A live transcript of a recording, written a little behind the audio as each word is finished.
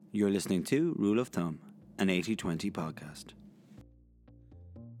You're listening to Rule of Thumb, an 80-20 podcast.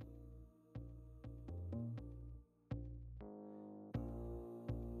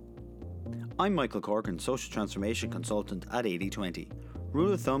 I'm Michael Corcoran, Social Transformation Consultant at 80-20.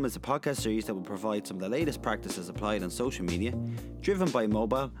 Rule of Thumb is a podcast series that will provide some of the latest practices applied on social media, driven by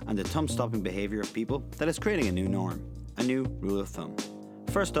mobile and the thumb-stopping behaviour of people that is creating a new norm, a new rule of thumb.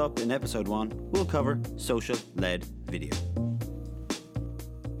 First up, in episode 1, we'll cover social-led video.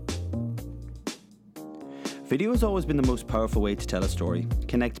 Video has always been the most powerful way to tell a story,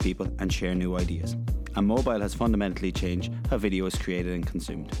 connect people and share new ideas. And mobile has fundamentally changed how video is created and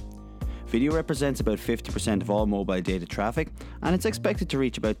consumed. Video represents about 50% of all mobile data traffic, and it's expected to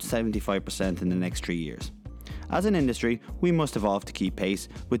reach about 75% in the next 3 years. As an industry, we must evolve to keep pace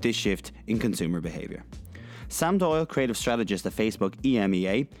with this shift in consumer behaviour. Sam Doyle, creative strategist at Facebook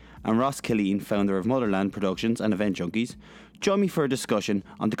EMEA, and Ross Killeen, founder of Motherland Productions and Event Junkies, join me for a discussion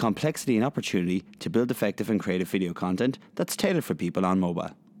on the complexity and opportunity to build effective and creative video content that's tailored for people on mobile.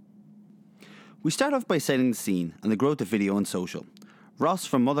 We start off by setting the scene and the growth of video on social. Ross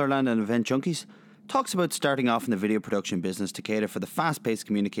from Motherland and Event Junkies talks about starting off in the video production business to cater for the fast-paced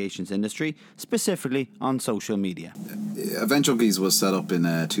communications industry, specifically on social media. Event Junkies was set up in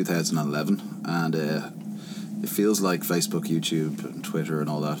 2011, and it feels like Facebook, YouTube and Twitter and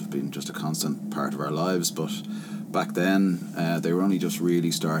all that have been just a constant part of our lives, but back then they were only just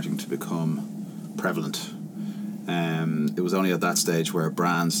really starting to become prevalent. It was only at that stage where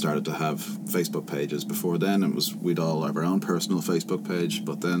brands started to have Facebook pages. Before then we'd all have our own personal Facebook page,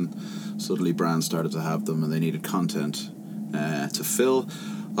 but then suddenly brands started to have them and they needed content to fill.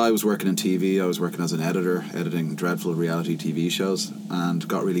 I was working in TV. I was working as an editor, editing dreadful reality TV shows, and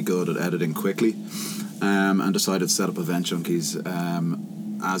got really good at editing quickly, and decided to set up Event Junkies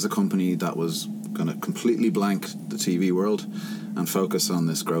as a company that was going to completely blank the TV world and focus on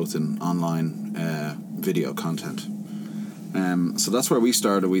this growth in online video content. So that's where we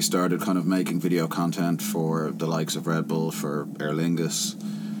started. We started kind of making video content for the likes of Red Bull, for Aer Lingus,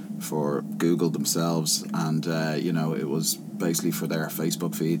 for Google themselves, and it was basically for their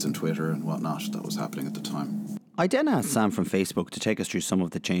Facebook feeds and Twitter and whatnot that was happening at the time. I then asked Sam from Facebook to take us through some of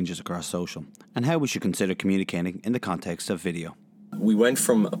the changes across social and how we should consider communicating in the context of video. We went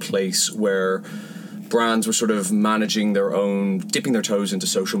from a place where brands were sort of managing their own, dipping their toes into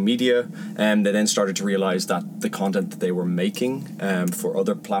social media, and they then started to realize that the content that they were making for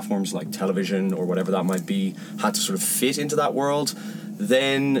other platforms like television or whatever that might be had to sort of fit into that world.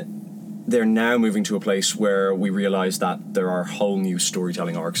 Then they're now moving to a place where we realize that there are whole new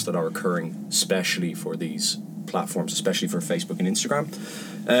storytelling arcs that are occurring, especially for these platforms, especially for Facebook and Instagram.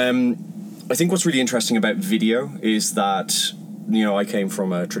 I think what's really interesting about video is that I came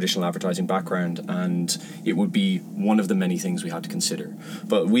from a traditional advertising background, and it would be one of the many things we had to consider.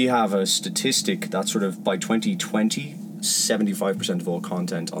 But we have a statistic that sort of by 2020, 75% of all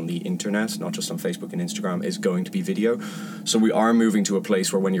content on the internet, not just on Facebook and Instagram, is going to be video. So we are moving to a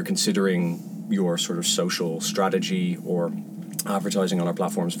place where when you're considering your sort of social strategy or advertising on our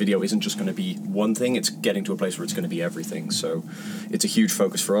platforms, video isn't just going to be one thing, it's getting to a place where it's going to be everything. So it's a huge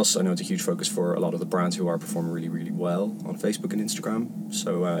focus for us. I know it's a huge focus for a lot of the brands who are performing really, really well on Facebook and Instagram.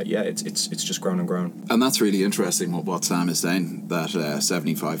 So it's just grown and grown. And that's really interesting what Sam is saying, that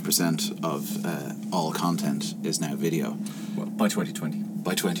 75% of all content is now video. Well, by 2020.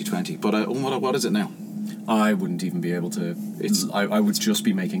 By 2020. But what is it now? I wouldn't even be able to. I would just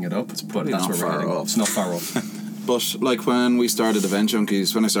be making it up. But that's where we're heading. It's not far off. But like when I started Event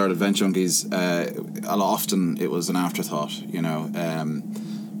Junkies, often it was an afterthought,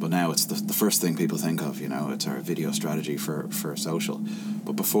 but now it's the first thing people think of, it's our video strategy for social.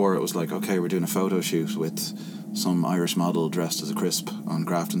 But before it was like, okay, we're doing a photo shoot with some Irish model dressed as a crisp on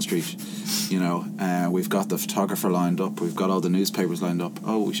Grafton Street, we've got the photographer lined up, we've got all the newspapers lined up,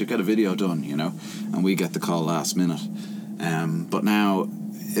 oh, we should get a video done, and we get the call last minute. But now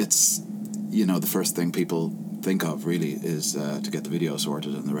it's, the first thing people think of really is to get the video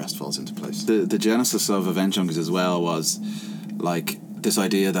sorted, and the rest falls into place. The genesis of Event Junkies as well was like this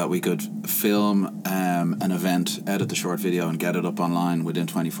idea that we could film an event, edit the short video and get it up online within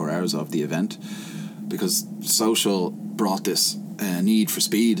 24 hours of the event, because social brought this need for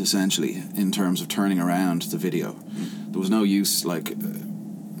speed essentially in terms of turning around the video. There was no use like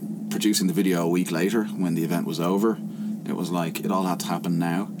producing the video a week later when the event was over. It was like it all had to happen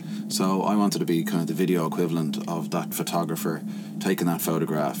now. So I wanted to be kind of the video equivalent of that photographer taking that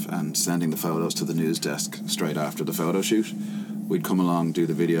photograph and sending the photos to the news desk straight after the photo shoot. We'd come along, do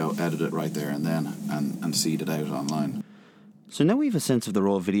the video, edit it right there and then, and seed it out online. So now we have a sense of the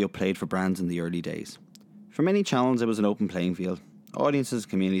role video played for brands in the early days. For many channels, it was an open playing field. audiences and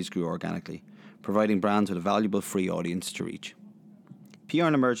communities grew organically, providing brands with a valuable free audience to reach. PR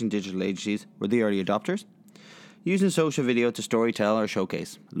and emerging digital agencies were the early adopters, using social video to storytell or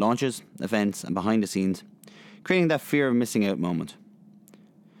showcase launches, events, and behind the scenes, creating that fear of missing out moment.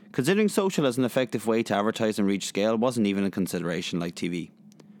 Considering social as an effective way to advertise and reach scale wasn't even a consideration like TV,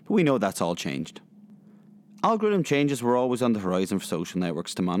 but we know that's all changed. Algorithm changes were always on the horizon for social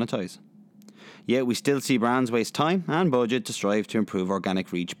networks to monetize. Yet we still see brands waste time and budget to strive to improve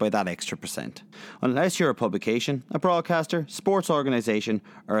organic reach by that extra percent. Unless you're a publication, a broadcaster, sports organisation,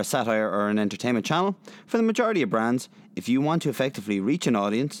 or a satire or an entertainment channel, for the majority of brands, if you want to effectively reach an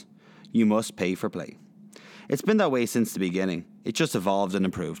audience, you must pay for play. It's been that way since the beginning. It just evolved and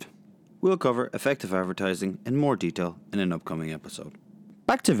improved. We'll cover effective advertising in more detail in an upcoming episode.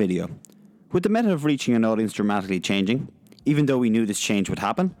 Back to video. With the method of reaching an audience dramatically changing, even though we knew this change would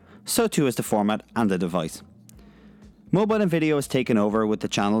happen, so too is the format and the device. Mobile and video has taken over, with the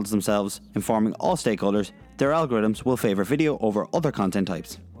channels themselves informing all stakeholders their algorithms will favour video over other content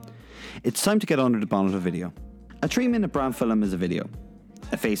types. It's time to get under the bonnet of video. A 3-minute brand film is a video.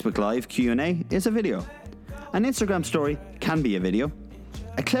 A Facebook Live Q&A is a video. An Instagram story can be a video.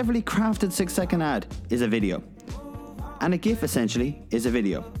 A cleverly crafted 6-second ad is a video. And a GIF essentially is a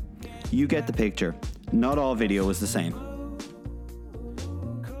video. You get the picture. Not all video is the same.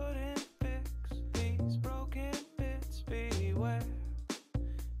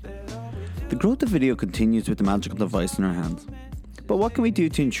 The growth of video continues with the magical device in our hands. But what can we do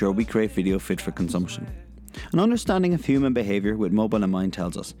to ensure we create video fit for consumption? An understanding of human behaviour with mobile in mind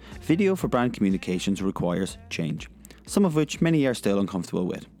tells us video for brand communications requires change, some of which many are still uncomfortable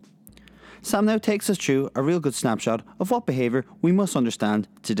with. Sam now takes us through a real good snapshot of what behaviour we must understand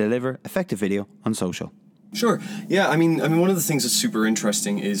to deliver effective video on social. Sure. Yeah, I mean, one of the things that's super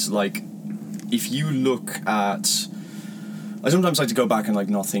interesting is, like, if you look at... I sometimes like to go back and, like,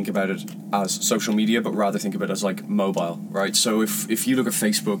 not think about it as social media, but rather think of it as, like, mobile, right? So if you look at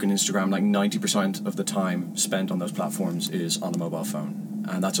Facebook and Instagram, like, 90% of the time spent on those platforms is on a mobile phone.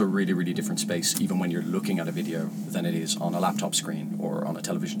 And that's a really, really different space, even when you're looking at a video, than it is on a laptop screen or on a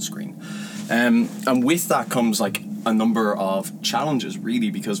television screen. And with that comes, like, a number of challenges,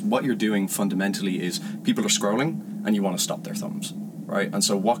 really, because what you're doing fundamentally is people are scrolling and you want to stop their thumbs, right? And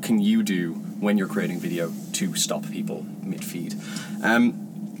so what can you do when you're creating video to stop people mid-feed?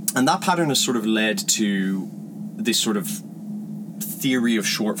 And that pattern has sort of led to this sort of theory of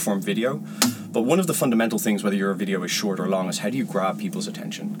short-form video. But one of the fundamental things, whether your video is short or long, is how do you grab people's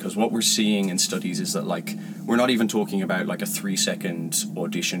attention? Because what we're seeing in studies is that, like, we're not even talking about, like, a 3-second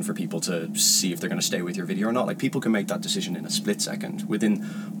audition for people to see if they're going to stay with your video or not. Like, people can make that decision in a split second, within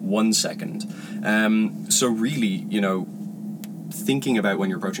 1 second. So really, you know, thinking about when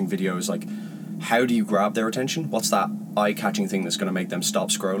you're approaching video is, like, how do you grab their attention? What's that eye-catching thing that's going to make them stop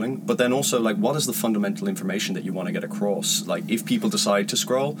scrolling? But then also, like, what is the fundamental information that you want to get across? Like, if people decide to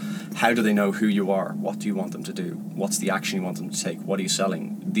scroll, how do they know who you are? What do you want them to do? What's the action you want them to take? What are you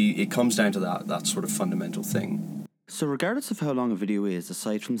selling? It comes down to that sort of fundamental thing. So regardless of how long a video is,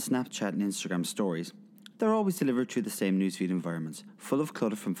 aside from Snapchat and Instagram stories, they're always delivered through the same newsfeed environments, full of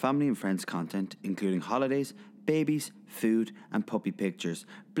clutter from family and friends content, including holidays, babies, food, and puppy pictures,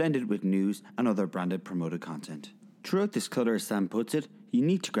 blended with news and other branded promoted content. Throughout this clutter, as Sam puts it, you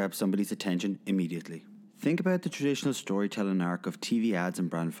need to grab somebody's attention immediately. Think about the traditional storytelling arc of TV ads and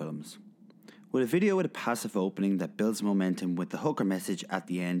brand films. With a video with a passive opening that builds momentum with the hook or message at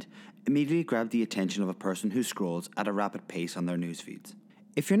the end, immediately grab the attention of a person who scrolls at a rapid pace on their news feeds.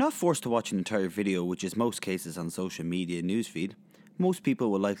 If you're not forced to watch an entire video, which is most cases on social media newsfeed, most people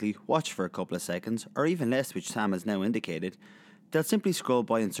will likely watch for a couple of seconds, or even less, which Sam has now indicated. They'll simply scroll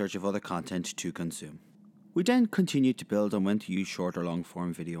by in search of other content to consume. We then continue to build on when to use short or long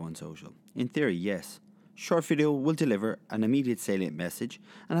form video on social. In theory, yes, short video will deliver an immediate salient message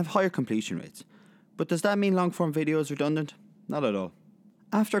and have higher completion rates. But does that mean long form video is redundant? Not at all.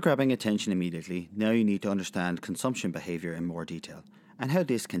 After grabbing attention immediately, now you need to understand consumption behaviour in more detail, and how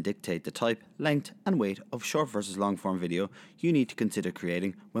this can dictate the type, length and weight of short versus long form video you need to consider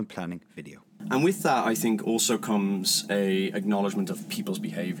creating when planning video. And with that, I think also comes a acknowledgement of people's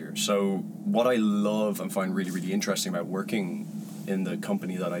behaviour. So what I love and find really, really interesting about working in the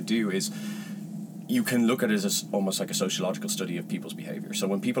company that I do is you can look at it as almost like a sociological study of people's behaviour. So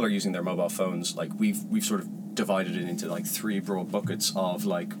when people are using their mobile phones, like we've sort of divided it into like 3 broad buckets of,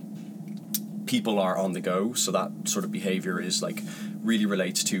 like, people are on the go, so that sort of behaviour is like really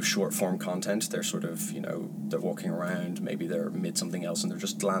relates to short form content. They're sort of, they're walking around, maybe they're amid something else and they're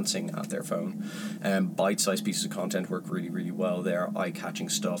just glancing at their phone. Bite-sized pieces of content work really, really well there. Eye-catching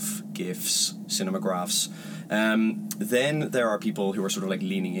stuff, GIFs, cinemagraphs. Then there are people who are sort of like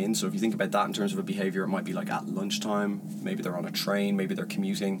leaning in. So if you think about that in terms of a behavior, it might be like at lunchtime, maybe they're on a train, maybe they're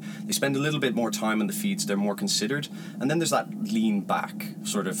commuting. They spend a little bit more time in the feeds, they're more considered. And then there's that lean back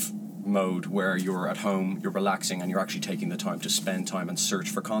sort of mode where you're at home, you're relaxing, and you're actually taking the time to spend time and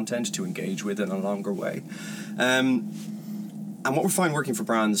search for content to engage with in a longer way. And what we find working for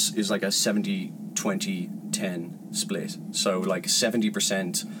brands is like a 70-20-10 split. So like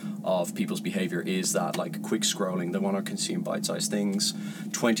 70% of people's behavior is that like quick scrolling, they want to consume bite-sized things.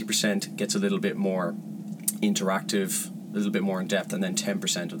 20% gets a little bit more interactive, a little bit more in depth, and then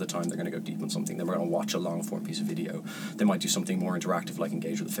 10% of the time they're going to go deep on something. They're going to watch a long form piece of video. They might do something more interactive like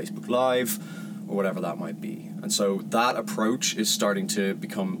engage with a Facebook Live or whatever that might be. And so that approach is starting to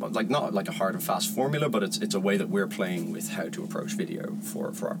become like not like a hard and fast formula, but it's a way that we're playing with how to approach video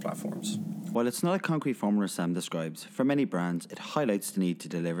for our platforms. While it's not a concrete formula Sam describes, for many brands it highlights the need to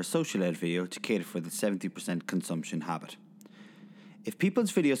deliver social-led video to cater for the 70% consumption habit. If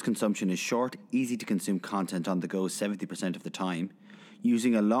people's videos consumption is short, easy to consume content on the go 70% of the time,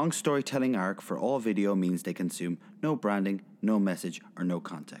 using a long storytelling arc for all video means they consume no branding, no message, or no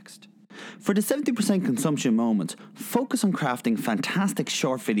context. For the 70% consumption moments, focus on crafting fantastic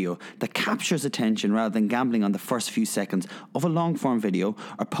short video that captures attention rather than gambling on the first few seconds of a long form video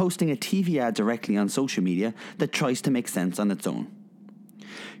or posting a TV ad directly on social media that tries to make sense on its own.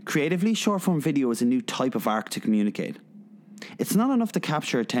 Creatively, short form video is a new type of arc to communicate. It's not enough to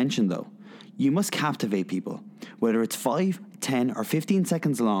capture attention though. You must captivate people, whether it's 5, 10 or 15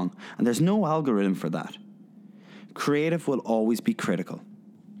 seconds long, and there's no algorithm for that. Creative will always be critical.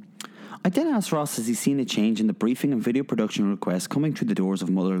 I then asked Ross has he seen a change in the briefing and video production requests coming through the doors of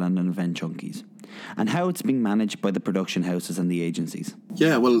Motherland and Event Junkies, and how it's being managed by the production houses and the agencies.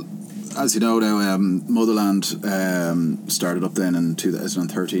 Yeah, well, as you know now, Motherland started up then in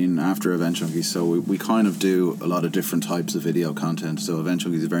 2013 after Event Junkies, so we kind of do a lot of different types of video content. So Event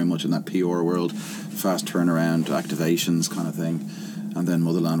Junkies is very much in that PR world, fast turnaround, activations kind of thing, and then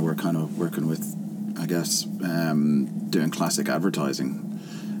Motherland we're kind of working with, I guess, doing classic advertising.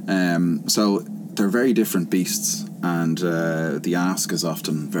 So they're very different beasts, and the ask is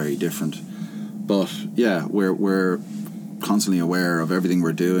often very different. But yeah, we're constantly aware of everything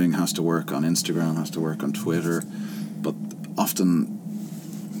we're doing has to work on Instagram, has to work on Twitter. But often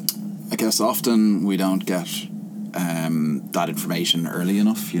we don't get that information early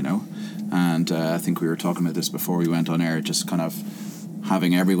enough, And I think we were talking about this before we went on air, just kind of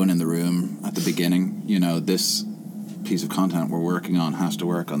having everyone in the room at the beginning. This piece of content we're working on has to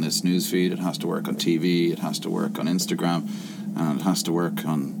work on this newsfeed, it has to work on TV, it has to work on Instagram, and it has to work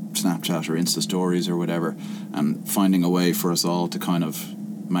on Snapchat or Insta Stories or whatever, and finding a way for us all to kind of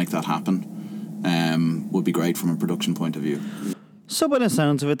make that happen would be great from a production point of view. So by the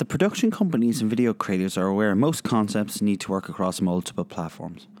sounds of it, the production companies and video creators are aware most concepts need to work across multiple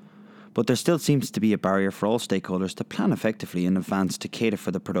platforms. But there still seems to be a barrier for all stakeholders to plan effectively in advance to cater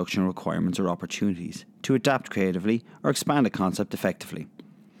for the production requirements or opportunities, to adapt creatively or expand a concept effectively.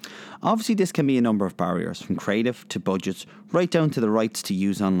 Obviously this can be a number of barriers, from creative to budgets, right down to the rights to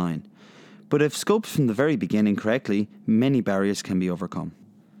use online. But if scoped from the very beginning correctly, many barriers can be overcome.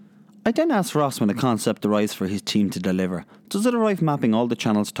 I then asked Ross when a concept arrives for his team to deliver, does it arrive mapping all the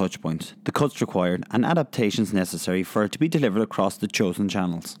channel's touchpoints, the cuts required and adaptations necessary for it to be delivered across the chosen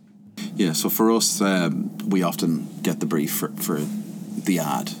channels? Yeah, so for us, we often get the brief for the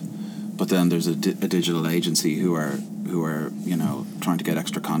ad, but then there's a digital agency who are trying to get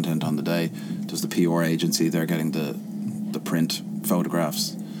extra content on the day. There's the PR agency, they're getting the print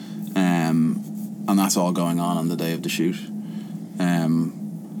photographs, and that's all going on the day of the shoot.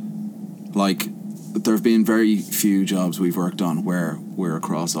 There have been very few jobs we've worked on where we're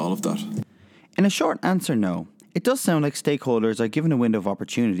across all of that. In a short answer, no. It does sound like stakeholders are given a window of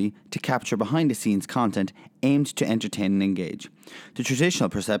opportunity to capture behind-the-scenes content aimed to entertain and engage, the traditional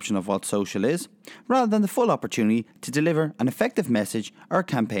perception of what social is, rather than the full opportunity to deliver an effective message or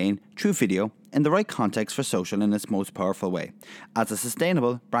campaign through video in the right context for social in its most powerful way, as a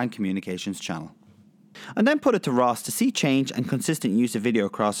sustainable brand communications channel. And then put it to Ross to see change and consistent use of video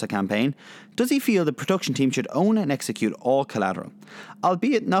across a campaign. Does he feel the production team should own and execute all collateral,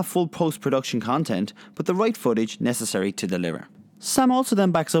 albeit not full post-production content, but the right footage necessary to deliver? Sam also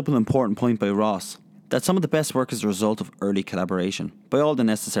then backs up an important point by Ross, that some of the best work is a result of early collaboration by all the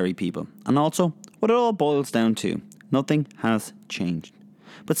necessary people, and also what it all boils down to, nothing has changed.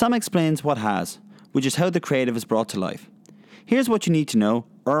 But Sam explains what has, which is how the creative is brought to life. Here's what you need to know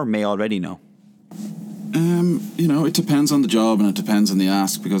or may already know. It depends on the job and it depends on the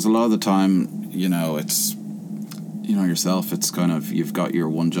ask, because a lot of the time, it's, yourself, it's kind of, you've got your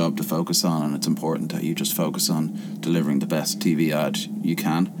one job to focus on, and it's important that you just focus on delivering the best TV ad you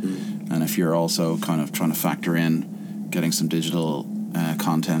can. And if you're also kind of trying to factor in getting some digital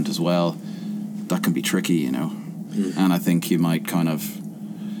content as well, that can be tricky, And I think you might kind of,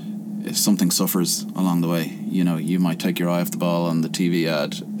 if something suffers along the way, you might take your eye off the ball on the TV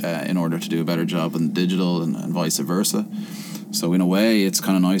ad in order to do a better job in digital and vice versa. So in a way, it's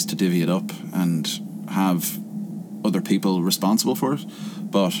kind of nice to divvy it up and have other people responsible for it.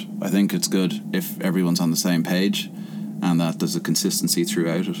 But I think it's good if everyone's on the same page and that there's a consistency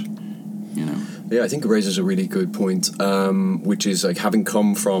throughout it, Yeah, I think it raises a really good point, which is like, having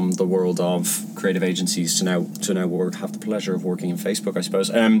come from the world of creative agencies to now have the pleasure of working in Facebook, I suppose,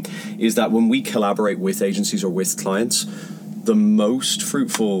 is that when we collaborate with agencies or with clients, the most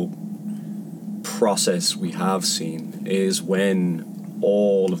fruitful process we have seen is when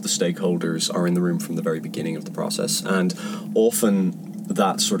all of the stakeholders are in the room from the very beginning of the process. And often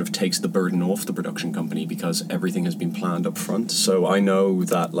that sort of takes the burden off the production company because everything has been planned up front. So I know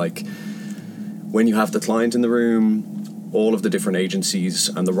that, like, when you have the client in the room, all of the different agencies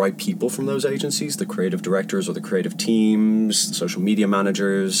and the right people from those agencies, the creative directors or the creative teams, the social media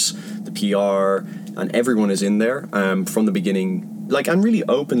managers, the PR, and everyone is in there from the beginning, and really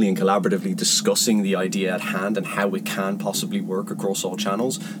openly and collaboratively discussing the idea at hand and how it can possibly work across all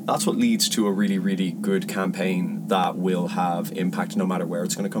channels. That's what leads to a really, really good campaign that will have impact no matter where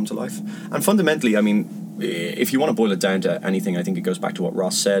it's going to come to life. And fundamentally, I mean, if you want to boil it down to anything, I think it goes back to what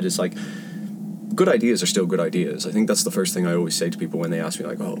Ross said, is like, good ideas are still good ideas. I think that's the first thing I always say to people when they ask me,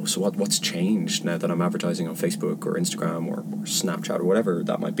 like, oh, so what's changed now that I'm advertising on Facebook or Instagram or Snapchat or whatever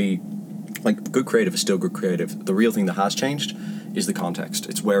that might be? Like, good creative is still good creative. The real thing that has changed is the context.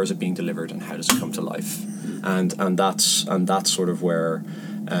 It's where is it being delivered and how does it come to life? And that's sort of where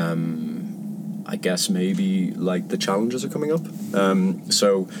I guess maybe like the challenges are coming up.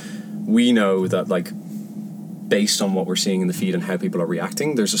 So we know that, like, based on what we're seeing in the feed and how people are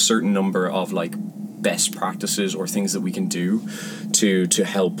reacting, there's a certain number of like best practices or things that we can do to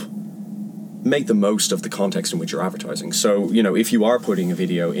help make the most of the context in which you're advertising. So, if you are putting a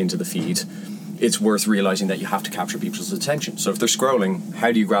video into the feed, it's worth realizing that you have to capture people's attention. So if they're scrolling,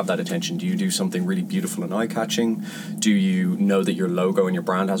 how do you grab that attention? Do you do something really beautiful and eye-catching? Do you know that your logo and your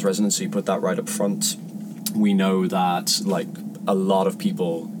brand has resonance, so you put that right up front? We know that, like, a lot of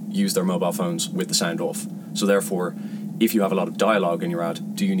people use their mobile phones with the sound off. So therefore, if you have a lot of dialogue in your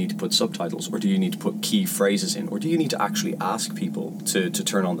ad, do you need to put subtitles, or do you need to put key phrases in, or do you need to actually ask people to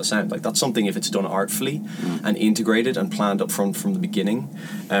turn on the sound? Like, that's something, if it's done artfully and integrated and planned up front from the beginning,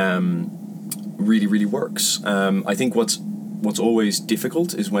 really, really works. I think what's always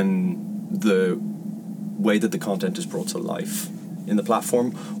difficult is when the way that the content is brought to life in the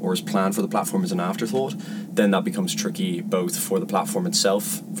platform or is planned for the platform as an afterthought. Then that becomes tricky both for the platform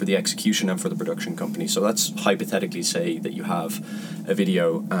itself, for the execution, and for the production company. So let's hypothetically say that you have a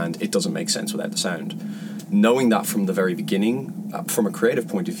video and it doesn't make sense without the sound. Knowing that from the very beginning, from a creative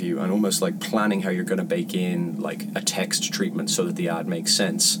point of view, and almost like planning how you're going to bake in like a text treatment so that the ad makes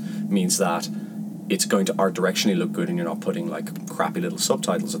sense, means that it's going to art directionally look good and you're not putting like crappy little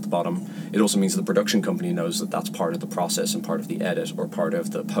subtitles at the bottom. It also means the production company knows that that's part of the process and part of the edit or part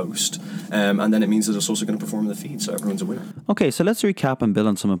of the post. And then it means that it's also going to perform in the feed, so everyone's a winner. Okay, so let's recap and build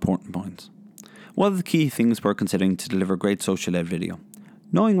on some important points. What are the key things we're considering to deliver great social-led video?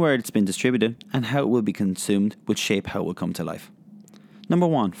 Knowing where it's been distributed and how it will be consumed will shape how it will come to life. Number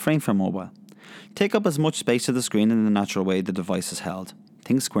 1, frame for mobile. Take up as much space of the screen in the natural way the device is held.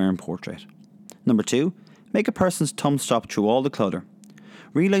 Think square and portrait. Number 2, make a person's thumb stop through all the clutter.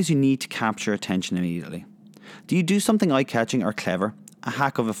 Realise you need to capture attention immediately. Do you do something eye-catching or clever, a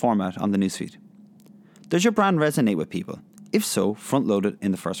hack of a format on the newsfeed? Does your brand resonate with people? If so, front-load it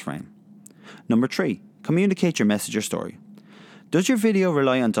in the first frame. Number 3, communicate your message or story. Does your video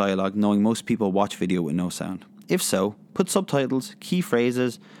rely on dialogue, knowing most people watch video with no sound? If so, put subtitles, key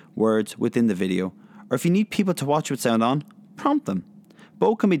phrases, words within the video, or if you need people to watch with sound on, prompt them.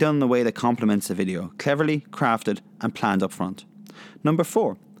 Both can be done in a way that complements the video, cleverly crafted and planned up front. Number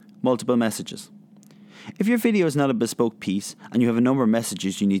 4, multiple messages. If your video is not a bespoke piece and you have a number of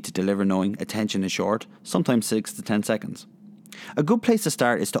messages you need to deliver, knowing attention is short, sometimes 6 to 10 seconds. A good place to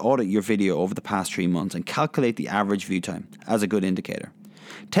start is to audit your video over the past 3 months and calculate the average view time as a good indicator.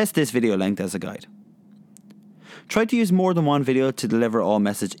 Test this video length as a guide. Try to use more than one video to deliver all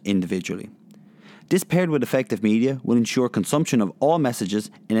message individually. This, paired with effective media, will ensure consumption of all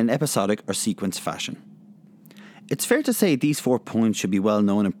messages in an episodic or sequence fashion. It's fair to say these 4 points should be well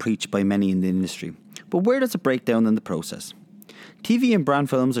known and preached by many in the industry, but where does it break down in the process? TV and brand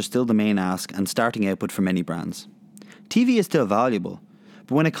films are still the main ask and starting output for many brands. TV is still valuable,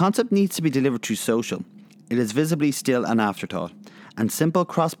 but when a concept needs to be delivered through social, it is visibly still an afterthought, and simple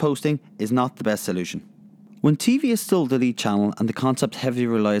cross-posting is not the best solution. When TV is still the lead channel and the concept heavily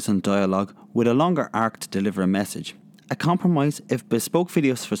relies on dialogue with a longer arc to deliver a message, a compromise if bespoke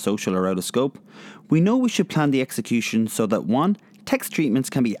videos for social are out of scope, we know we should plan the execution so that 1. Text treatments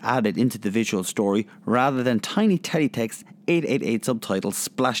can be added into the visual story rather than tiny teletext 888 subtitles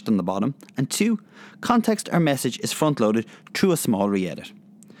splashed on the bottom, and 2. Context or message is front-loaded through a small re-edit.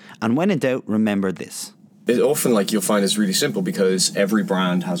 And when in doubt, remember this. It's often you'll find it's really simple because every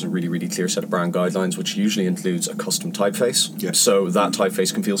brand has a really, really clear set of brand guidelines, which usually includes a custom typeface. Yeah. So that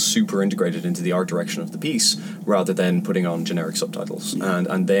typeface can feel super integrated into the art direction of the piece rather than putting on generic subtitles. Yeah.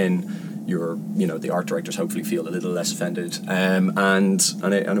 And then the art directors hopefully feel a little less offended. And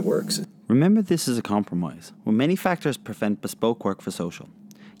it works. Remember, this is a compromise, when many factors prevent bespoke work for social.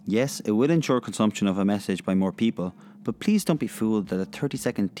 Yes, it will ensure consumption of a message by more people, but please don't be fooled that a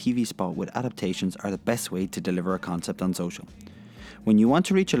 30-second TV spot with adaptations are the best way to deliver a concept on social. When you want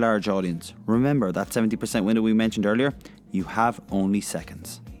to reach a large audience, remember that 70% window we mentioned earlier, you have only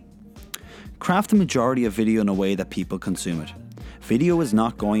seconds. Craft the majority of video in a way that people consume it. Video is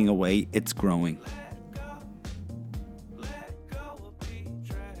not going away, it's growing.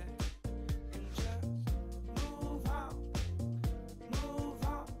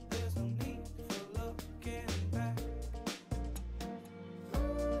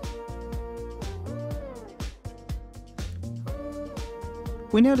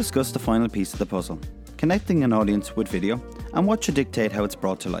 We now discuss the final piece of the puzzle, connecting an audience with video and what should dictate how it's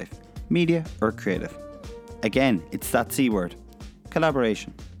brought to life, media or creative. Again, it's that C word,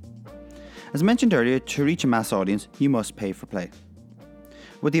 collaboration. As mentioned earlier, to reach a mass audience, you must pay for play.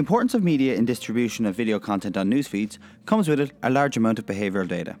 With the importance of media in distribution of video content on news feeds, comes with it a large amount of behavioural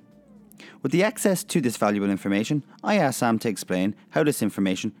data. With the access to this valuable information, I asked Sam to explain how this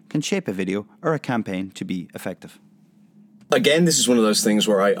information can shape a video or a campaign to be effective. Again, this is one of those things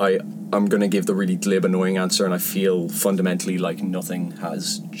where I'm going to give the really glib, annoying answer, and I feel fundamentally like nothing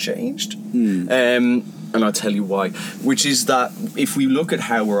has changed. And I'll tell you why. Which is that if we look at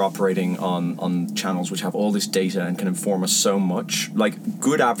how we're operating on channels which have all this data and can inform us so much,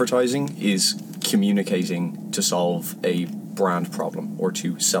 good advertising is communicating to solve a brand problem or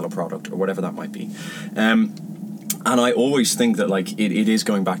to sell a product or whatever that might be. And I always think that it is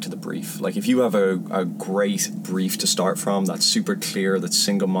going back to the brief. If you have a great brief to start from that's super clear, that's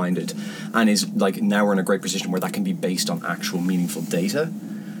single-minded, and is now we're in a great position where that can be based on actual meaningful data,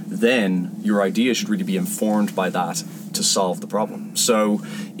 then your idea should really be informed by that to solve the problem. So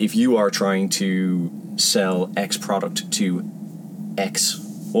if you are trying to sell X product to X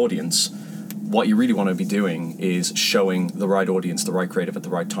audience, what you really want to be doing is showing the right audience, the right creative at the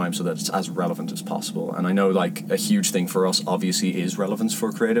right time so that it's as relevant as possible. And I know a huge thing for us obviously is relevance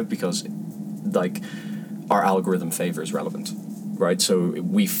for creative because our algorithm favors relevant, right? So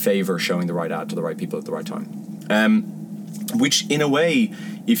we favor showing the right ad to the right people at the right time. Which in a way,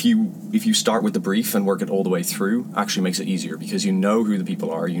 if you start with the brief and work it all the way through, actually makes it easier because you know who the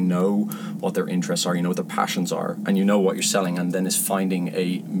people are, you know what their interests are, you know what their passions are, and you know what you're selling, and then is finding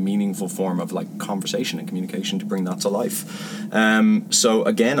a meaningful form of conversation and communication to bring that to life. So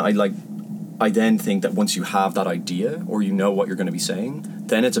again, I then think that once you have that idea or you know what you're going to be saying,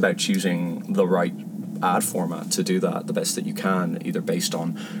 then it's about choosing the right ad format to do that the best that you can, either based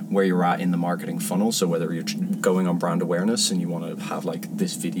on where you're at in the marketing funnel. So whether you're going on brand awareness and you want to have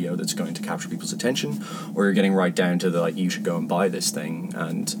this video that's going to capture people's attention, or you're getting right down to the you should go and buy this thing,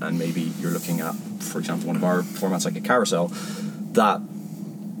 and maybe you're looking at, for example, one of our formats like a carousel,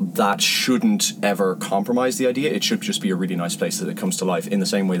 that shouldn't ever compromise the idea. It should just be a really nice place that it comes to life, in the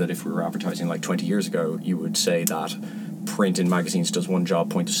same way that if we were advertising 20 years ago, you would say that print in magazines does one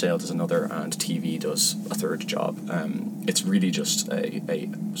job, point of sale does another, and TV does a third job. It's really just a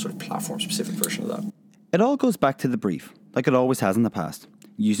sort of platform-specific version of that. It all goes back to the brief, like it always has in the past,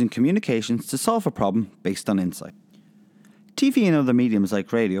 using communications to solve a problem based on insight. TV and other mediums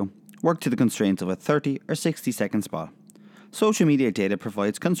like radio work to the constraints of a 30 or 60 second spot. Social media data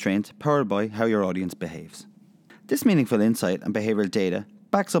provides constraints powered by how your audience behaves. This meaningful insight and behavioural data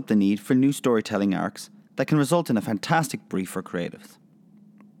backs up the need for new storytelling arcs that can result in a fantastic brief for creatives.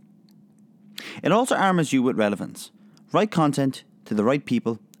 It also armors you with relevance, right content to the right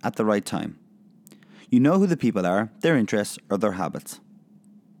people at the right time. You know who the people are, their interests, or their habits.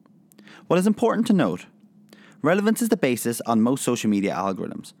 What is important to note, relevance is the basis on most social media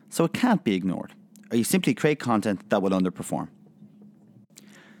algorithms, so it can't be ignored. or you simply create content that will underperform.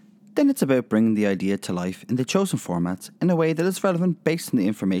 Then it's about bringing the idea to life in the chosen formats in a way that is relevant based on the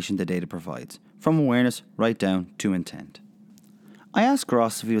information the data provides, from awareness right down to intent. I asked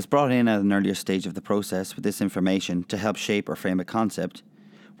Ross if he was brought in at an earlier stage of the process with this information to help shape or frame a concept,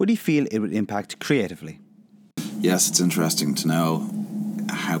 would he feel it would impact creatively? Yes, it's interesting to know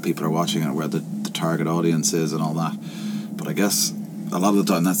how people are watching it, where the target audience is and all that. But I guess a lot of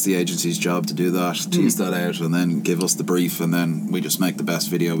the time that's the agency's job to do that, tease that out and then give us the brief, and then we just make the best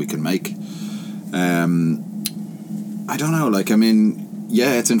video we can make. I don't know,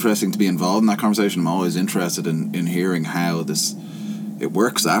 yeah, it's interesting to be involved in that conversation. I'm always interested in hearing how it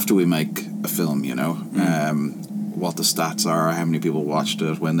works after we make a film, what the stats are, how many people watched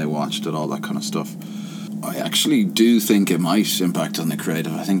it, when they watched it, all that kind of stuff. I actually do think it might impact on the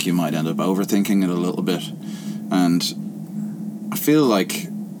creative. I think you might end up overthinking it a little bit, and I feel like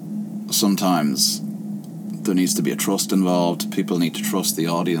sometimes there needs to be a trust involved. People need to trust the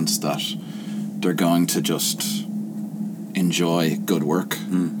audience that they're going to just enjoy good work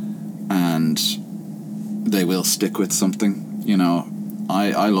and they will stick with something.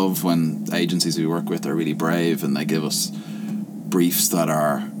 I love when agencies we work with are really brave and they give us briefs that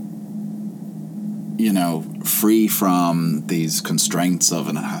are, free from these constraints of,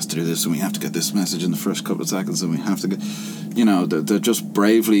 and it has to do this, and we have to get this message in the first couple of seconds, and we have to get, they're just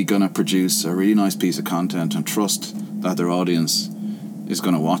bravely going to produce a really nice piece of content and trust that their audience is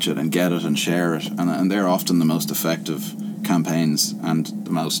going to watch it and get it and share it, and they're often the most effective campaigns and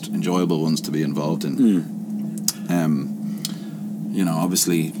the most enjoyable ones to be involved in.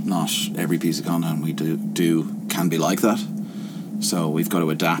 Obviously not every piece of content we do can be like that, so we've got to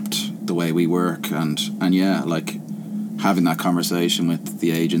adapt the way we work, and having that conversation with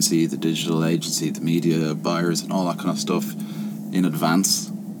the agency, the digital agency, the media buyers and all that kind of stuff in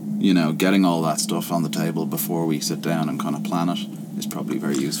advance, getting all that stuff on the table before we sit down and kind of plan it is probably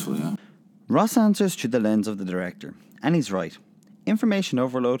very useful. Ross answers through the lens of the director, and he's right. Information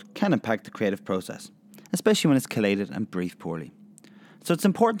overload can impact the creative process, especially when it's collated and briefed poorly. So it's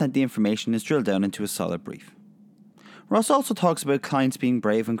important that the information is drilled down into a solid brief. Ross also talks about clients being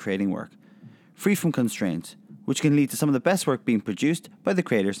brave when creating work, free from constraints, which can lead to some of the best work being produced by the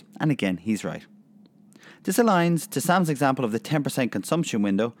creators, and again, he's right. This aligns to Sam's example of the 10% consumption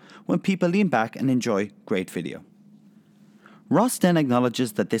window when people lean back and enjoy great video. Ross then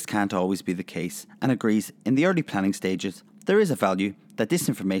acknowledges that this can't always be the case and agrees in the early planning stages there is a value that this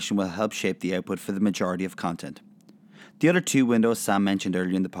information will help shape the output for the majority of content. The other two windows Sam mentioned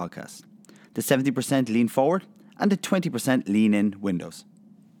earlier in the podcast, the 70% lean forward and the 20% lean in windows.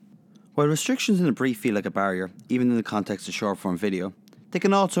 While restrictions in a brief feel like a barrier, even in the context of short-form video, they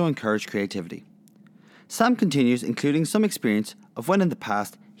can also encourage creativity. Sam continues, including some experience of when in the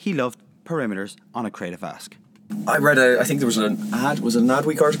past he loved perimeters on a creative ask. I read I think there was an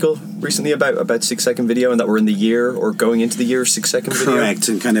Adweek article recently about 6-second video, and that we're in the year or going into the year 6-second video. Correct,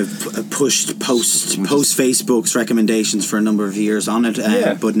 and kind of pushed post Facebook's recommendations for a number of years on it,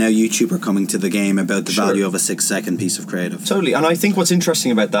 but now YouTube are coming to the game about the value of a 6-second piece of creative. Totally, and I think what's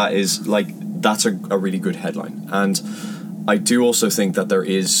interesting about that is that's a really good headline, and I do also think that there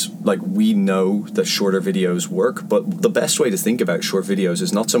is, we know that shorter videos work, but the best way to think about short videos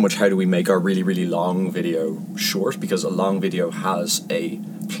is not so much how do we make our really, really long video short, because a long video has a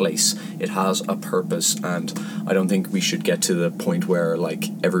place, it has a purpose, and I don't think we should get to the point where,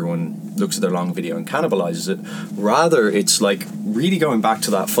 everyone looks at their long video and cannibalizes it. Rather, it's, really going back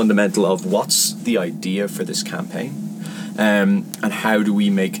to that fundamental of what's the idea for this campaign, and how do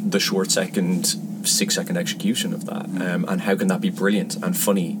we make the short 6-second execution of that, and how can that be brilliant and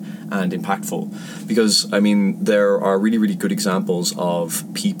funny and impactful? Because there are really, really good examples of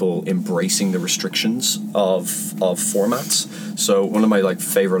people embracing the restrictions of formats. So one of my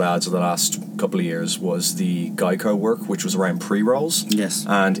favorite ads of the last couple of years was the Geico work, which was around pre-rolls. Yes,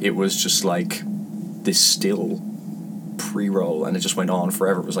 and it was just this still pre-roll, and it just went on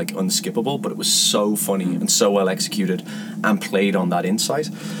forever. It was unskippable, but it was so funny and so well executed and played on that insight.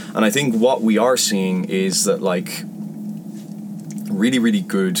 And I think what we are seeing is that really, really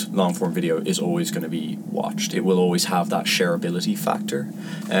good long-form video is always going to be watched. It will always have that shareability factor.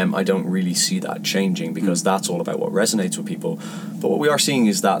 I don't really see that changing, because that's all about what resonates with people. But what we are seeing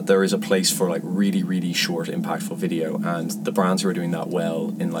is that there is a place for really, really short, impactful video, and the brands who are doing that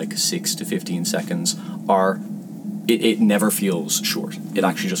well in 6 to 15 seconds are it never feels short. It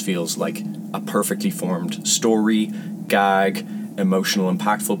actually just feels like a perfectly formed story, gag, emotional,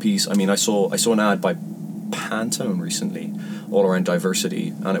 impactful piece. I saw an ad by Pantone recently, all around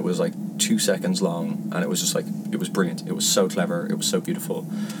diversity, and it was 2 seconds long, and it was just like, it was brilliant. It was so clever. It was so beautiful.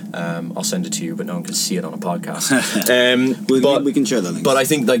 I'll send it to you, but no one can see it on a podcast. We can share the links. But I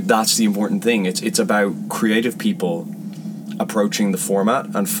think like that's the important thing. It's about creative people approaching the format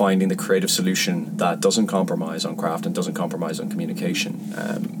and finding the creative solution that doesn't compromise on craft and doesn't compromise on communication,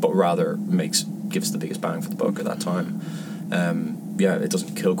 but rather gives the biggest bang for the buck at that time. It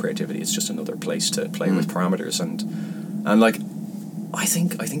doesn't kill creativity. It's just another place to play with parameters, and like I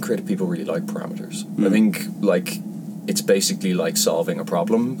think creative people really like parameters. I think like it's basically like solving a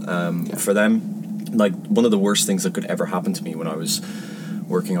problem for them. Like one of the worst things that could ever happen to me when I was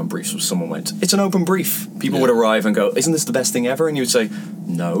working on briefs was someone went, "It's an open brief." People would arrive and go, "Isn't this the best thing ever?" And you would say,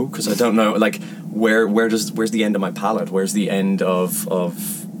 "No, because I don't know. Like where's the end of my palette? Where's the end of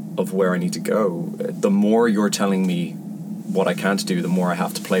where I need to go?" The more you're telling me what I can't do, the more I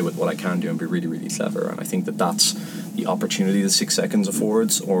have to play with what I can do and be really, really clever. And I think that's the opportunity that 6 seconds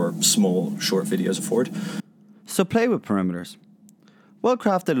affords, or small short videos afford. So play with perimeters.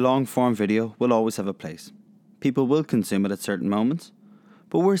 Well-crafted long-form video will always have a place. People will consume it at certain moments,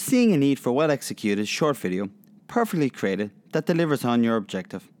 but we're seeing a need for well-executed short video, perfectly created, that delivers on your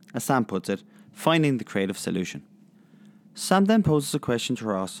objective, as Sam puts it, finding the creative solution. Sam then poses a question to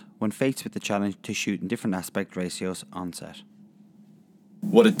Ross when faced with the challenge to shoot in different aspect ratios on set.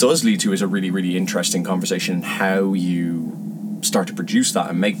 What it does lead to is a really, really interesting conversation in how you start to produce that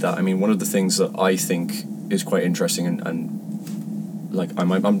and make that. I mean, one of the things that I think is quite interesting, and like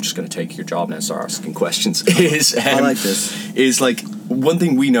I'm just going to take your job now and start asking questions. I like this. Is like one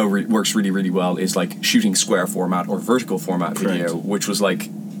thing we know works really, really well is like shooting square format or vertical format video, which was like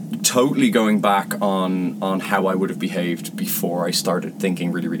totally going back on how I would have behaved before I started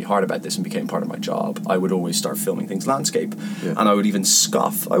thinking really, really hard about this and became part of my job. I would always start filming things landscape, and I would even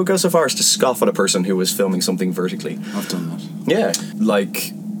scoff. I would go so far as to scoff at a person who was filming something vertically. I've done that. Yeah,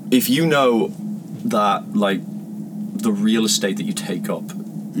 like if you know that like the real estate that you take up,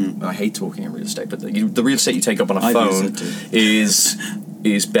 I hate talking in real estate, but the real estate you take up on a phone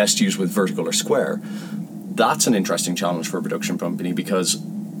is best used with vertical or square. That's an interesting challenge for a production company, because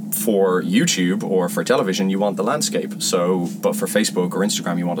for YouTube or for television you want the landscape, but for Facebook or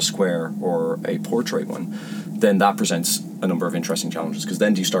Instagram you want a square or a portrait one. Then that presents a number of interesting challenges, because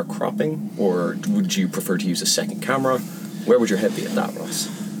then do you start cropping, or would you prefer to use a second camera? Where would your head be at that, Ross?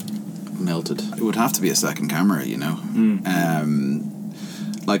 Melted. It would have to be a second camera, you know.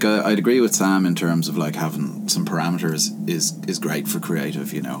 Like I'd agree with Sam in terms of like having some parameters is great for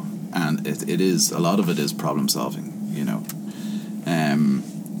creative, you know, and it is, a lot of it is problem solving, you know.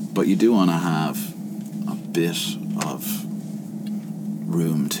 But you do want to have a bit of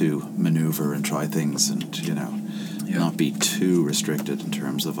room to maneuver and try things, and you know, not be too restricted in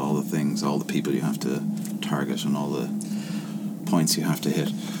terms of all the things, all the people you have to target and all the points you have to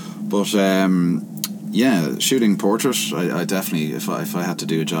hit. But shooting portrait, I definitely, if I had to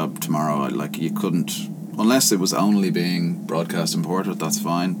do a job tomorrow, you couldn't, unless it was only being broadcast in portrait, that's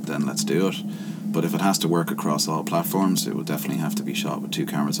fine, then let's do it. But if it has to work across all platforms, it would definitely have to be shot with two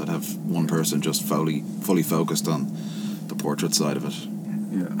cameras. I'd have one person just fully focused on the portrait side of it.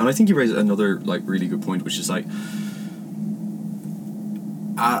 Yeah, and I think you raised another like really good point, which is like,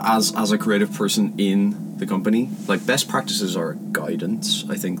 as a creative person in the company, like best practices are guidance.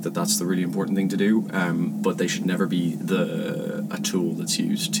 I think that's the really important thing to do, but they should never be a tool that's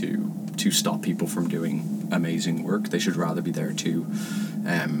used to stop people from doing amazing work. They should rather be there to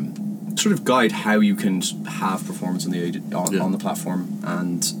sort of guide how you can have performance on the platform,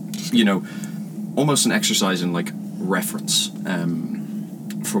 and you know, almost an exercise in like reference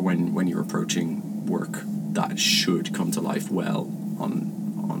for when you're approaching work that should come to life well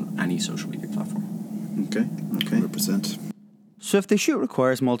on any social media platform. Okay. 100%. So if the shoot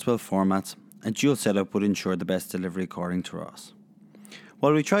requires multiple formats, a dual setup would ensure the best delivery according to Ross.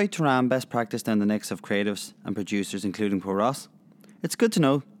 While we try to ram best practice down the necks of creatives and producers, including poor Ross, it's good to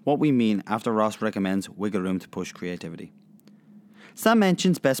know what we mean after Ross recommends wiggle room to push creativity. Sam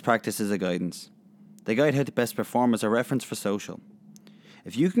mentions best practice as a guidance. They guide how to best perform as a reference for social.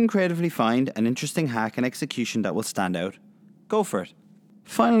 If you can creatively find an interesting hack and execution that will stand out, go for it.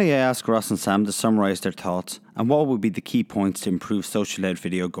 Finally, I asked Ross and Sam to summarise their thoughts and what would be the key points to improve social-led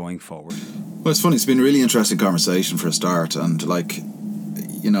video going forward. Well, it's funny, it's been a really interesting conversation for a start, and like,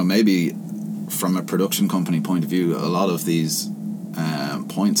 you know, maybe from a production company point of view, a lot of these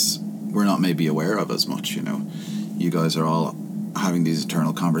points we're not maybe aware of as much, you know. You guys are all having these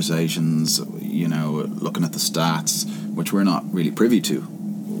internal conversations, you know, looking at the stats, which we're not really privy to.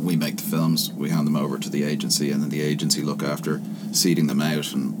 We make the films, we hand them over to the agency, and then the agency look after seeding them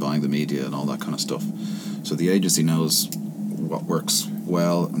out and buying the media and all that kind of stuff. So the agency knows what works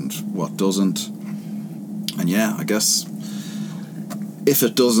well and what doesn't. And yeah, I guess if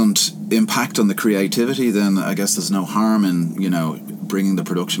it doesn't impact on the creativity, then I guess there's no harm in, you know, bringing the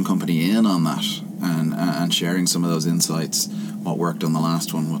production company in on that and sharing some of those insights, what worked on the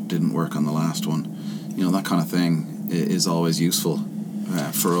last one, what didn't work on the last one. You know, that kind of thing is always useful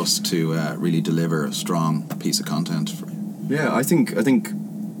for us to really deliver a strong piece of content. Yeah, I think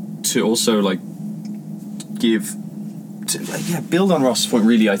to also like build on Ross's point,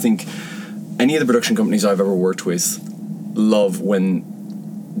 really, I think any of the production companies I've ever worked with love when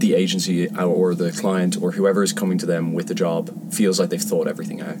the agency or the client or whoever is coming to them with the job feels like they've thought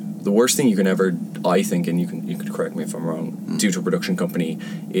everything out. The worst thing you can ever, I think, and you could correct me if I'm wrong, do to a production company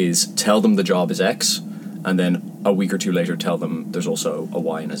is tell them the job is X, and then a week or two later tell them there's also a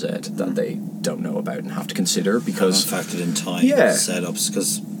Y and a Z that they don't know about and have to consider because factored in time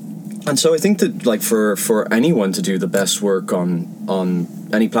setups. And so I think that like for anyone to do the best work on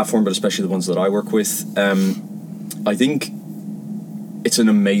any platform, but especially the ones that I work with, I think it's an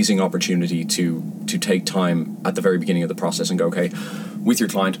amazing opportunity to take time at the very beginning of the process and go, okay, with your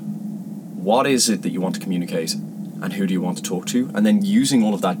client, what is it that you want to communicate and who do you want to talk to? And then using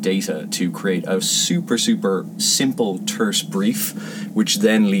all of that data to create a super, super simple, terse brief, which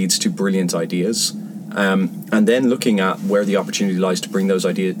then leads to brilliant ideas. And then looking at where the opportunity lies to bring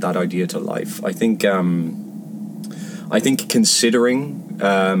that idea to life. I think considering,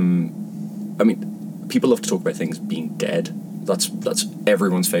 people love to talk about things being dead. That's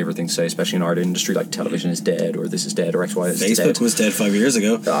everyone's favorite thing to say, especially in our industry, like television is dead, or this is dead, or X, Y, is Facebook dead. was dead 5 years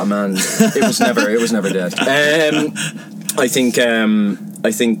ago. Oh man, it was never dead.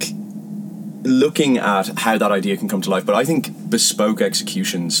 I think looking at how that idea can come to life, but I think bespoke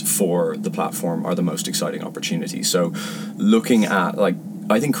executions for the platform are the most exciting opportunities. So looking at, like,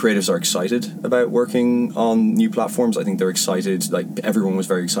 I think creatives are excited about working on new platforms. I think they're excited, like everyone was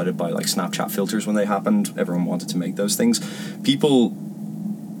very excited by like Snapchat filters when they happened. Everyone wanted to make those things. People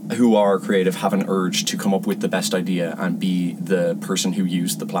who are creative have an urge to come up with the best idea and be the person who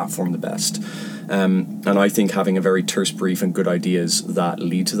used the platform the best. And I think having a very terse brief and good ideas that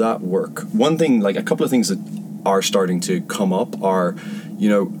lead to that work. One thing, like a couple of things that are starting to come up are, you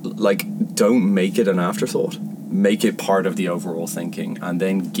know, like don't make it an afterthought. Make it part of the overall thinking and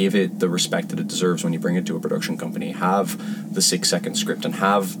then give it the respect that it deserves when you bring it to a production company. Have the 6-second script and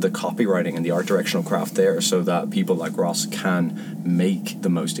have the copywriting and the art directional craft there so that people like Ross can make the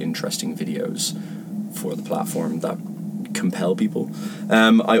most interesting videos for the platform that compel people.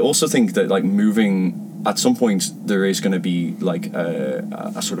 I also think that like moving at some point there is going to be like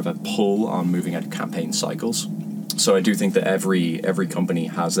a sort of a pull on moving at campaign cycles. So I do think that every company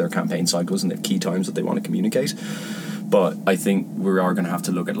has their campaign cycles and their key times that they want to communicate. But I think we are going to have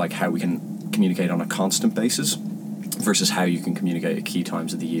to look at like how we can communicate on a constant basis versus how you can communicate at key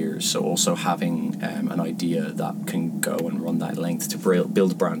times of the year. So also having an idea that can go and run that length to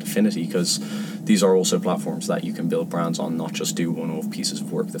build brand affinity, because these are also platforms that you can build brands on, not just do one-off pieces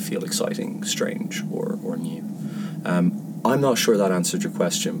of work that feel exciting, strange, or new. I'm not sure that answered your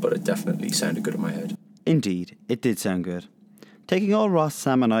question, but it definitely sounded good in my head. Indeed, it did sound good. Taking all Ross,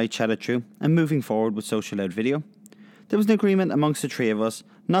 Sam and I chatted through and moving forward with Social Out Video, there was an agreement amongst the three of us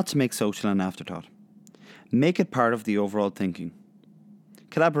not to make social an afterthought. Make it part of the overall thinking.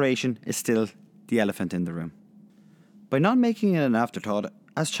 Collaboration is still the elephant in the room. By not making it an afterthought,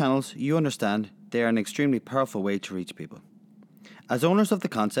 as channels, you understand they are an extremely powerful way to reach people. As owners of the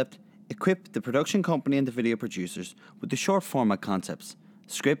concept, equip the production company and the video producers with the short format concepts,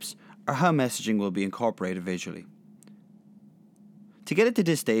 scripts, or how messaging will be incorporated visually. To get it to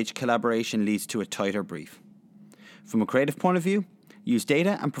this stage, collaboration leads to a tighter brief. From a creative point of view, use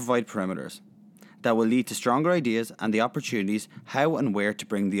data and provide parameters that will lead to stronger ideas and the opportunities how and where to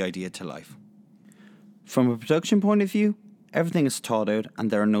bring the idea to life. From a production point of view, everything is thought out and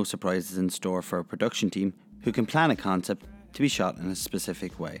there are no surprises in store for a production team who can plan a concept to be shot in a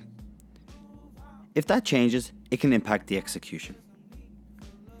specific way. If that changes, it can impact the execution.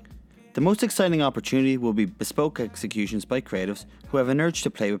 The most exciting opportunity will be bespoke executions by creatives who have an urge to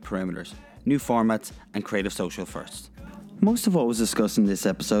play with parameters, new formats, and creative social firsts. Most of what was discussed in this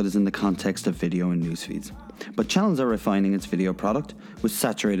episode is in the context of video and newsfeeds, but channels are refining its video product with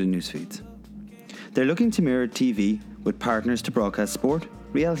saturated newsfeeds. They're looking to mirror TV with partners to broadcast sport,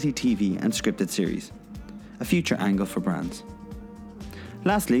 reality TV, and scripted series, a future angle for brands.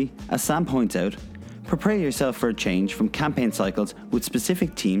 Lastly, as Sam points out, prepare yourself for a change from campaign cycles with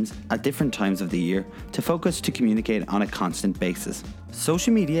specific teams at different times of the year to focus to communicate on a constant basis.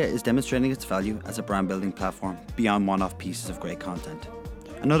 Social media is demonstrating its value as a brand building platform beyond one-off pieces of great content.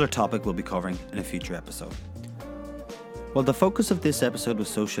 Another topic we'll be covering in a future episode. While the focus of this episode was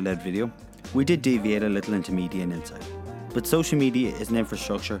social-led video, we did deviate a little into media and insight. But social media is an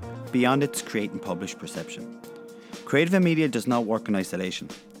infrastructure beyond its create and publish perception. Creative and media does not work in isolation.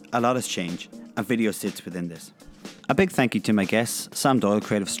 A lot has changed, and video sits within this. A big thank you to my guests, Sam Doyle,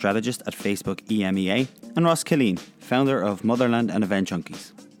 creative strategist at Facebook EMEA, and Ross Killeen, founder of Motherland and Event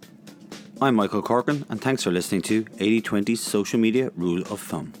Junkies. I'm Michael Corcoran, and thanks for listening to 80/20's Social Media Rule of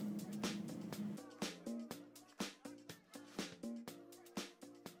Thumb.